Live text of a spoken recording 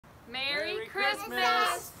Merry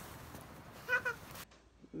Christmas!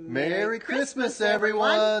 Merry Christmas,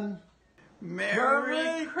 everyone!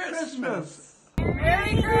 Merry Christmas!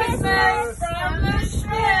 Merry Christmas from the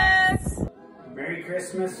Schmitz! Merry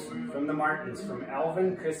Christmas from the Martins, from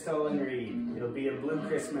Alvin, Crystal, and Reed. It'll be a blue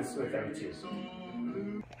Christmas without you.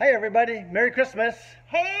 Hi everybody, Merry Christmas.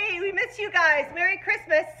 Hey, we miss you guys. Merry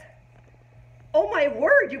Christmas. Oh my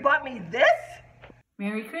word, you bought me this?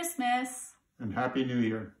 Merry Christmas! And Happy New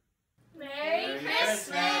Year. Merry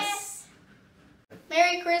Christmas!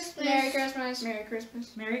 Merry Christmas. Merry Christmas! Merry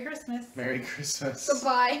Christmas! Merry Christmas! Merry Christmas.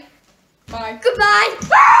 Goodbye. Bye!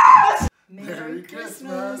 Goodbye. Merry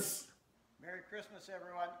Christmas! Merry Christmas,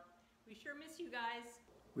 everyone. We sure miss you guys.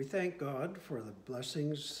 We thank God for the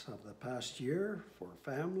blessings of the past year, for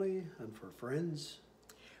family and for friends.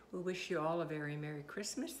 We wish you all a very Merry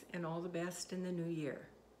Christmas and all the best in the new year.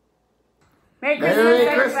 Merry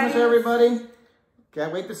Christmas, everybody!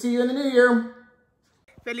 Can't wait to see you in the new year!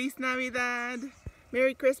 Feliz Navidad.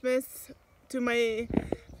 Merry Christmas to my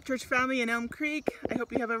church family in Elm Creek. I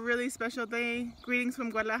hope you have a really special day. Greetings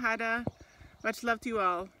from Guadalajara. Much love to you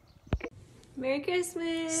all. Merry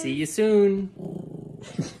Christmas! See you soon!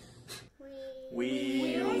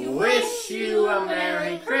 We wish you a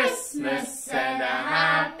Merry Christmas and a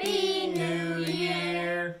Happy New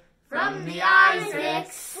Year from the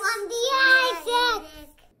Isaacs. From the Isaac.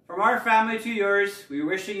 From our family to yours, we're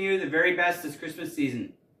wishing you the very best this Christmas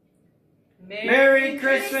season. Merry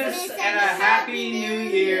Christmas and a Happy New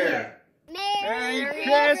Year! Merry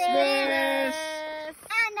Christmas!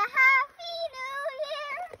 And a Happy New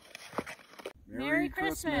Year. Merry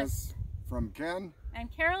Christmas from Ken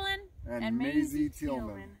and Carolyn and Maisie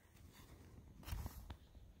Tillman.